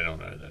 Yeah, I don't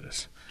know who that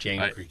is. Jane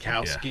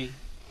Krakowski.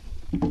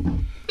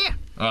 Yeah.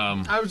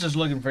 I was just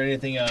looking for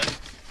anything else.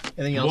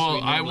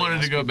 Well, I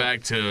wanted to go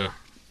back to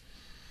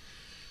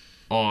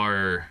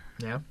our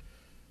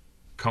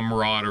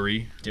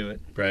camaraderie. Do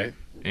it. Right.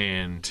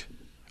 And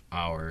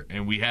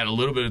we had a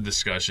little bit of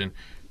discussion,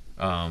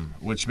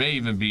 which may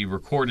even be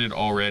recorded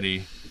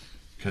already,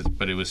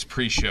 but it was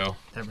pre-show.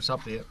 Haven't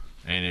stopped it yet.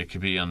 And it could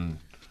be on...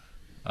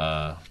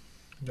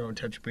 Don't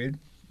touch your beard.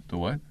 The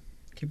what?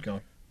 Keep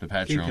going. The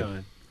Patreon. Keep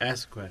going.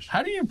 Ask a question.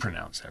 How do you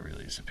pronounce that,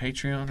 really? Is it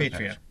Patreon?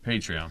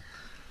 Patreon.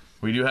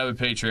 We do have a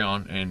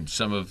Patreon, and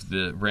some of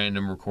the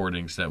random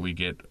recordings that we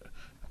get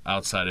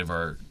outside of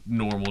our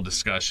normal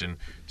discussion,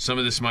 some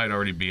of this might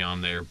already be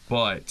on there,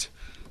 but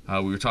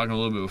we were talking a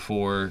little bit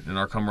before, and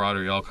our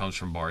camaraderie all comes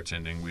from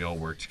bartending. We all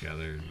work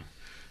together, and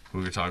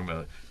we were talking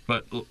about it.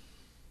 But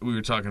we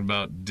were talking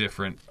about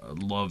different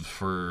love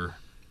for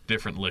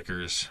different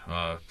liquors,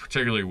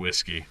 particularly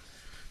whiskey.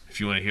 If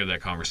you want to hear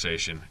that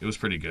conversation, it was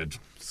pretty good.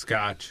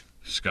 Scotch.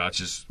 Scotch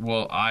is,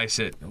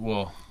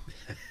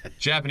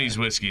 Japanese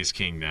whiskey is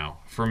king now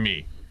for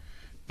me,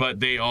 but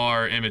they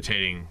are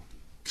imitating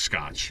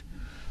Scotch.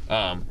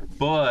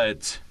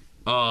 But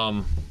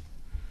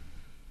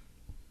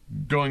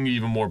going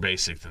even more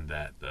basic than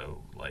that,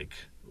 though, like,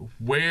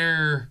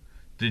 where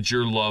did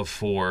your love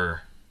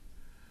for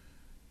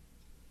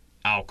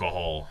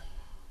alcohol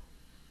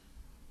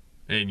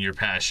and your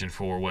passion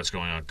for what's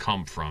going on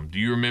come from? Do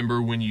you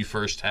remember when you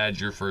first had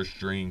your first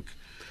drink?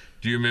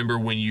 Do you remember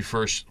when you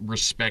first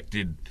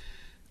respected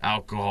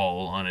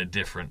alcohol on a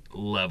different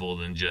level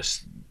than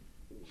just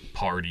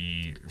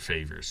party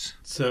favors?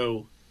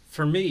 So,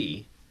 for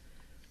me,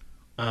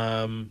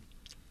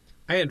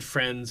 I had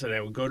friends and I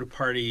would go to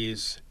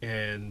parties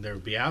and there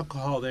would be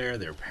alcohol there.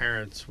 Their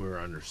parents were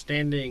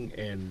understanding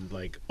and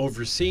like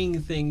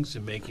overseeing things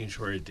and making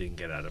sure it didn't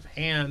get out of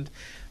hand,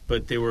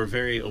 but they were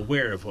very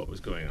aware of what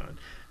was going on.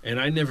 And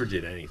I never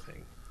did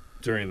anything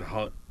during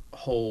the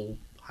whole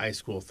high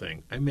school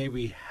thing. I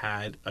maybe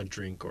had a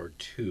drink or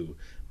two,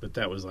 but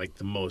that was like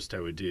the most I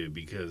would do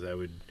because I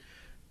would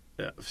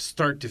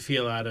start to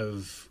feel out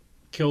of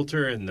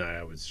kilter and then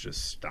I would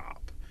just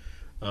stop.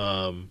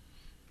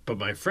 But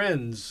my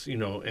friends, you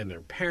know, and their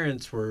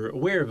parents were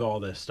aware of all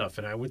this stuff,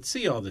 and I would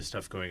see all this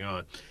stuff going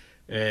on.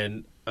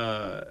 And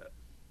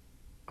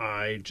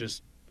I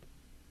just,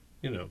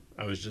 you know,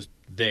 I was just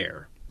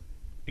there,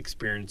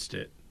 experienced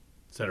it,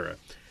 etc.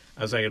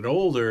 As I got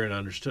older and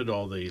understood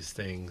all these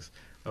things,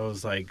 I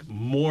was like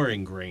more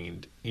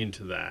ingrained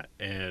into that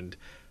and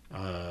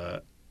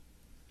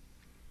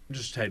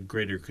just had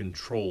greater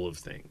control of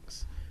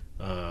things.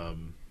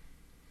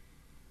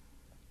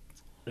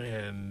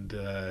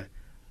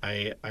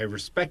 I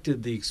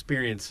respected the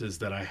experiences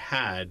that I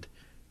had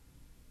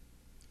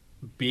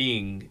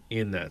being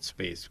in that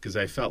space because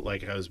I felt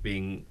like I was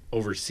being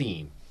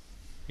overseen,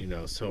 you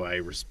know, so I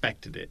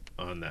respected it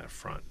on that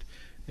front.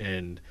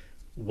 And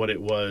what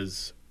it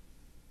was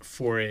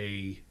for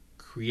a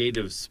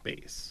creative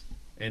space.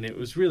 And it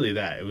was really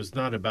that. It was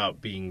not about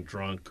being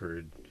drunk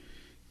or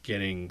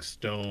getting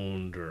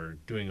stoned or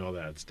doing all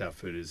that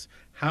stuff. It is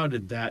how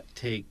did that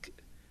take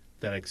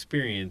that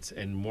experience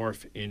and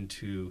morph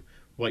into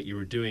what you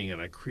were doing in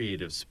a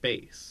creative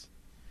space.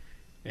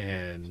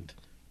 And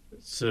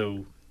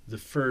so the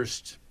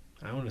first,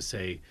 I want to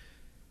say,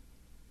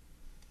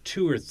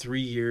 2 or 3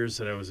 years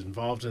that I was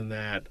involved in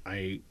that,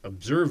 I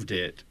observed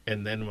it.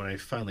 And then when I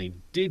finally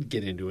did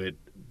get into it,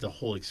 the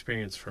whole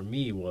experience for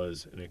me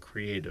was in a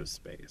creative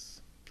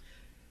space.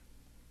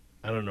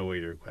 I don't know where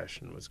your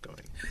question was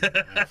going.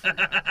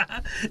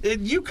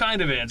 You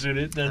kind of answered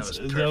it.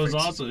 That was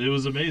awesome. It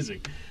was amazing.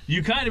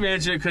 You kind of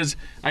answered it because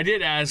I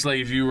did ask, like,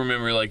 if you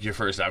remember, like, your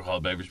first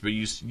alcoholic beverage, but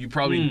you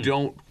probably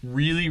don't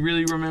really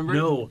remember.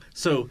 No.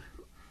 So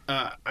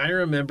I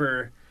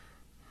remember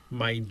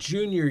my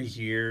junior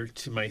year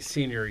to my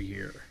senior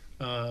year.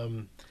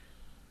 In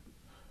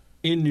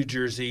New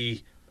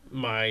Jersey,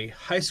 my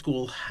high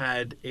school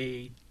had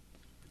a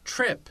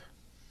trip.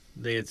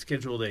 They had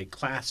scheduled a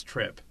class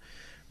trip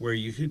where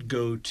you could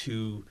go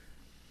to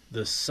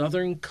the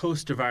southern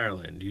coast of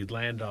Ireland. You'd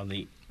land on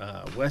the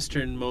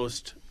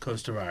westernmost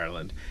coast of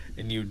Ireland,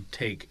 and you'd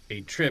take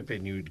a trip,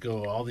 and you'd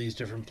go all these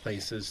different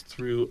places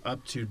through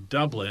up to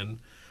Dublin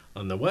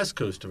on the west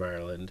coast of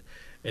Ireland,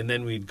 and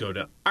then we'd go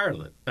to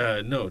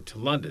to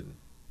London.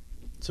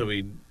 So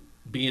we'd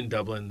be in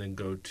Dublin, then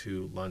go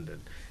to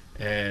London.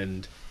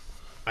 And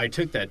I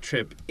took that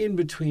trip in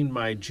between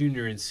my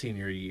junior and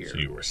senior year. So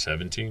you were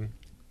 17?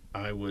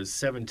 I was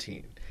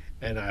 17.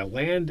 And I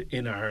land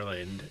in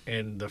Ireland,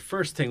 and the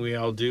first thing we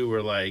all do,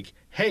 we're like,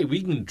 hey,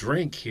 we can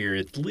drink here.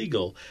 It's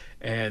legal.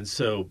 And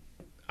so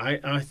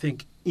I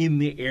think in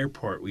the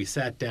airport, we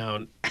sat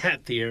down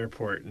at the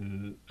airport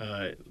in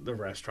the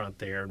restaurant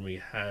there, and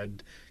we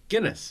had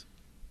Guinness.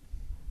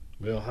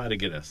 We all had a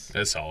Guinness.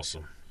 That's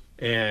awesome.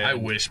 And I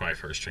wish my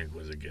first drink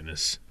was a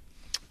Guinness.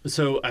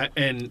 So,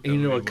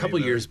 a couple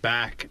years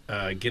back,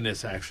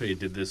 Guinness actually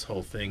did this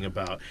whole thing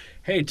about,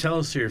 hey, tell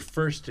us your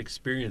first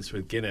experience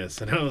with Guinness.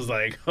 And I was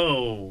like,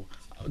 oh,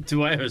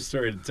 do I have a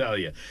story to tell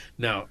you?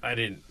 Now, I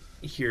didn't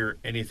hear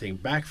anything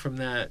back from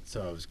that,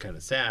 so I was kind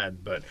of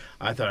sad, but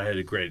I thought I had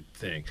a great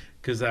thing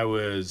because I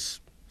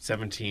was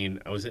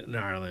 17, I was in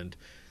Ireland,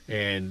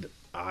 and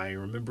I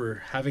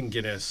remember having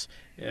Guinness.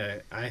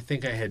 I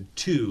think I had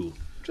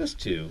just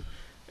two.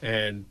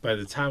 And by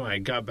the time I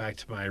got back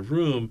to my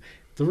room,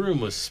 the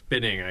room was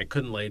spinning. I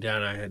couldn't lay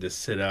down. I had to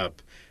sit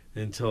up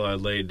until I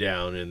laid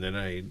down, and then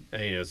I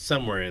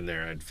somewhere in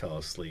there I'd fell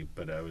asleep,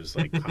 but I was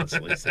like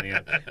constantly sitting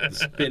up, the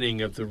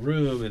spinning of the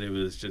room, and it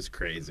was just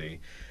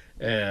crazy.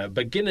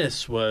 But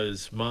Guinness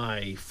was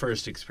my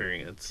first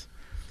experience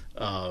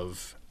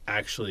of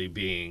actually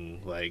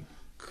being like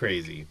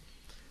crazy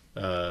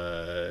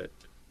with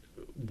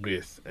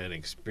an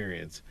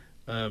experience.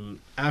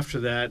 After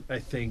that, I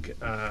think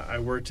I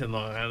worked in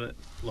Long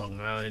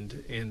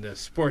Island in the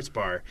sports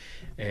bar,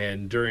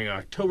 and during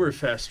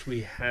Oktoberfest,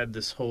 we had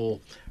this whole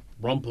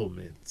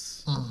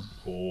Rumplemints,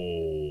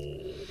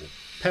 Oh.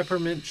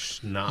 peppermint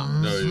schnapps.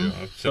 No, yeah.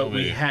 Tell But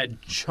we me.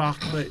 had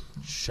chocolate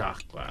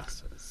shot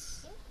glasses.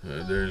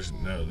 There's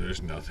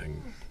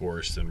nothing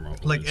worse than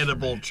Rumplemints. Like for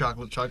edible me.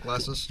 chocolate shot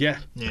glasses. Yeah.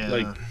 Yeah.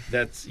 Like,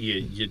 that's,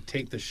 you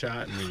take the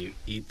shot and then you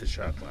eat the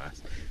shot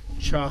glass.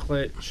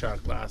 Chocolate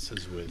shot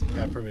glasses with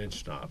peppermint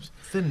schnapps.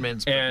 Thin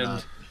mints, but And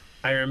not.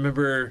 I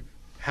remember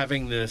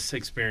having this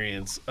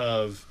experience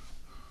of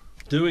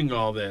doing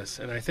all this,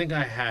 and I think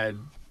I had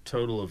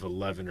total of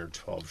 11 or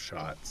 12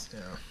 shots,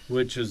 Yeah.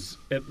 which is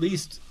at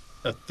least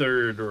a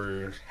third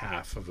or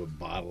half of a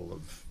bottle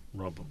of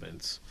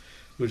Rumplemints,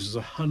 which is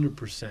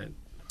 100%.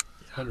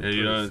 100 Yeah,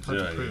 you know,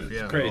 proof. yeah, proof,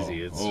 yeah.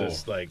 Crazy. It's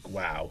just like,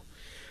 wow.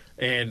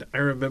 And I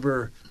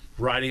remember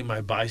riding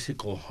my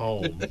bicycle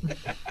home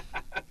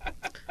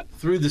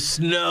through the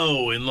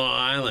snow in Long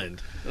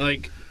Island.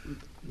 Like,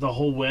 the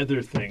whole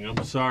weather thing.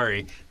 I'm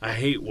sorry. I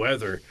hate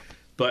weather.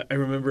 But I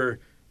remember,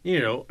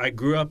 I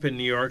grew up in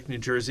New York, New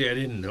Jersey. I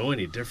didn't know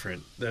any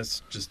different.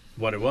 That's just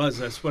what it was.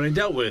 That's what I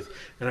dealt with.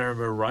 And I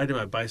remember riding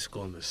my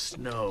bicycle in the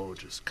snow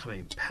just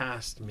coming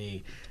past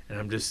me. And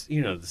I'm just,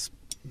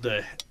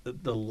 the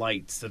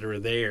lights that are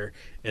there.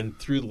 And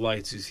through the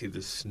lights, you see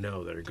the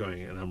snow that are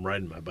going. And I'm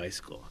riding my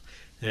bicycle.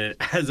 And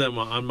as I'm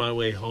on my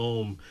way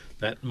home,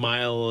 that 1.5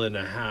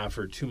 miles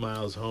or 2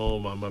 miles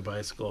home on my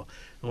bicycle,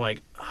 I'm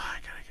like, I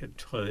gotta get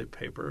toilet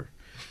paper.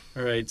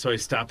 All right, so I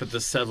stop at the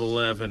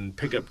 7-Eleven,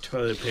 pick up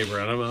toilet paper,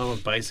 and I'm on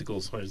a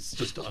bicycle, so it's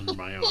just under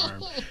my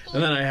arm.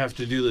 And then I have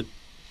to do the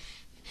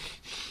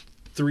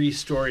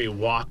 3-story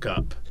walk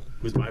up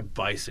with my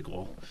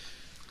bicycle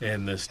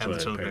and this And the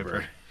toilet toilet paper.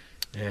 paper.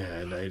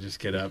 And I just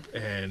get up,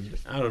 and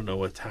I don't know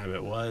what time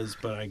it was,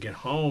 but I get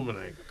home and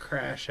I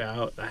crash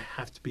out. I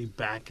have to be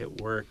back at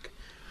work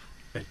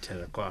at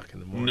 10 o'clock in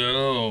the morning.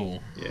 No.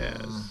 Yeah,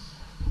 it's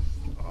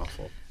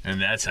awful.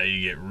 And that's how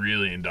you get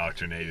really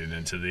indoctrinated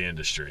into the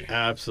industry.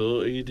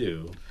 Absolutely, you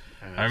do.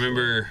 I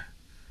remember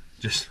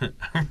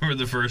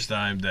the first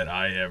time that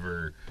I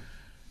ever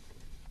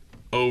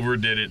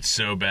overdid it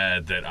so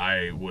bad that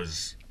I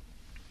was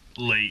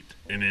late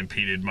and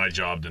impeded my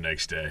job the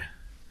next day.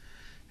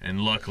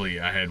 And luckily,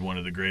 I had one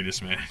of the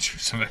greatest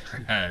managers I've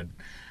ever had.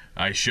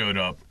 I showed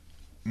up.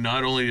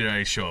 Not only did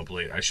I show up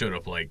late, I showed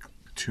up like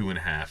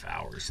 2.5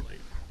 hours late.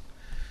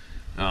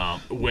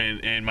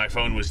 And my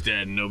phone was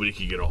dead and nobody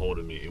could get a hold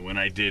of me. When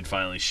I did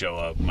finally show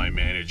up, my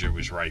manager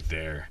was right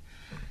there.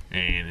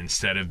 And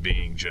instead of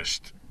being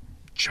just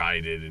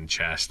chided and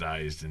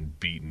chastised and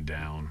beaten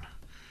down,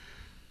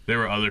 there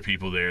were other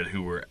people there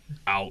who were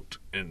out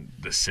in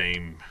the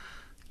same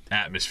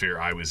atmosphere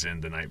I was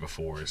in the night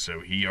before, so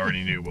he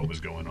already knew what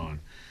was going on.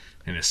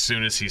 And as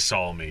soon as he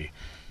saw me,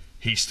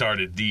 he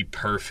started the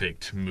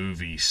perfect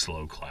movie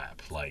slow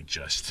clap, like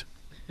just,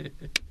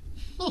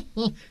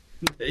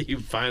 You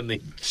finally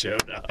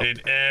showed up.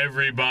 and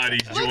everybody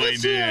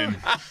joined in.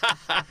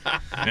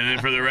 And then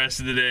for the rest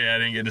of the day, I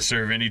didn't get to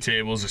serve any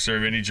tables or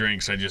serve any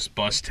drinks. I just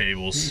bust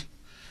tables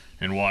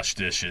and washed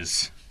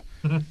dishes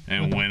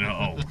and went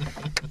home.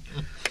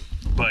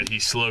 But he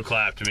slow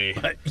clapped me.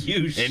 But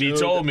you showed And he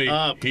told me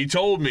up.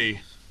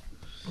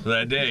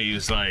 that day, he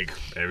was like,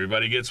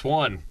 everybody gets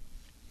one.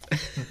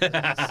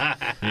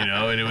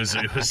 And it was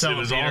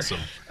awesome.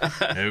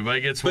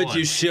 Everybody gets one. But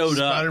you showed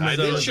up. Spider-Man I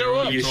did show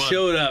up. You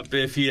showed up.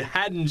 If you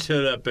hadn't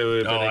showed up, it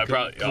would have been I a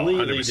probably-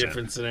 completely 100%.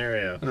 different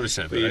scenario.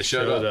 100%, But you I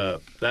showed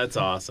up. That's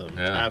awesome.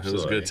 Yeah, Absolutely. it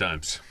was good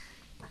times.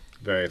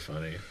 Very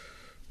funny.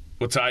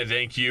 Well, Ty,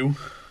 thank you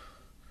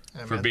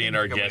Yeah, for man, being thank you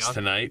our for coming guest on.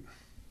 tonight.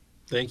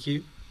 Thank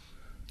you.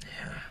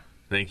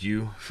 Thank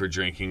you for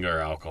drinking our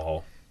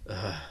alcohol.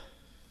 And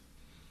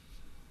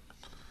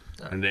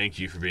thank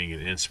you for being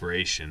an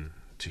inspiration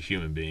to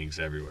human beings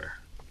everywhere.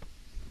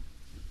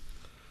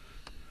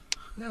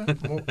 Yeah,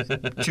 well,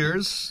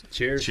 cheers.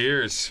 Cheers.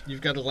 Cheers.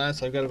 You've got a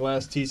glass. I've got a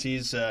glass.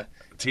 TC's,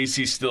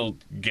 TC's still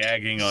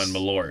gagging on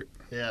Malort.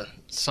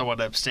 somewhat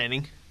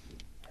abstaining.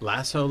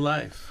 Lasso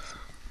life.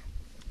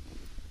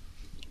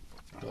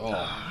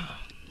 Yeah.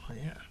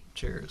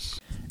 Cheers.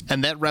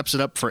 And that wraps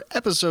it up for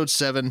episode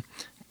 7,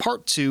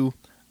 part 2,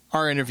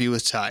 our interview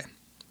with Ty.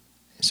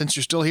 Since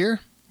you're still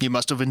here, you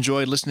must have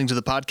enjoyed listening to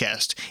the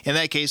podcast. In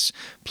that case,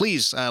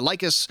 please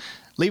like us,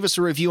 leave us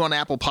a review on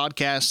Apple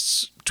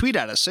Podcasts, tweet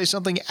at us, say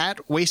something at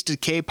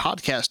WastedK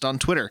Podcast on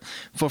Twitter.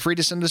 Feel free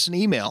to send us an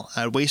email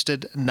at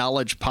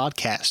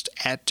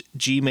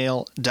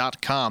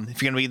wastedknowledgepodcast@gmail.com.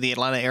 If you're going to be in the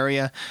Atlanta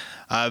area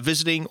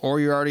visiting, or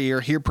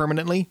you're here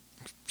permanently,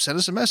 send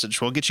us a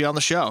message. We'll get you on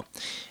the show.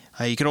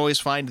 You can always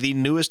find the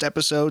newest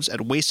episodes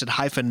at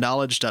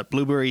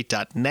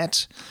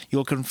wasted-knowledge.blueberry.net.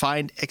 You can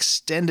find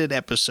extended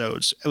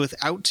episodes with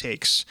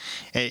outtakes,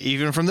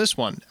 even from this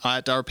one,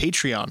 at our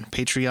Patreon,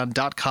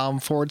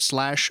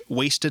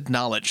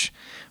 patreon.com/wastedknowledge.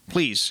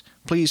 Please,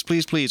 please,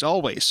 please, please,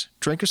 always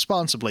drink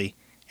responsibly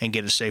and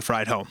get a safe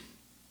ride home.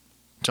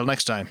 Until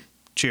next time,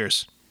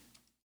 cheers.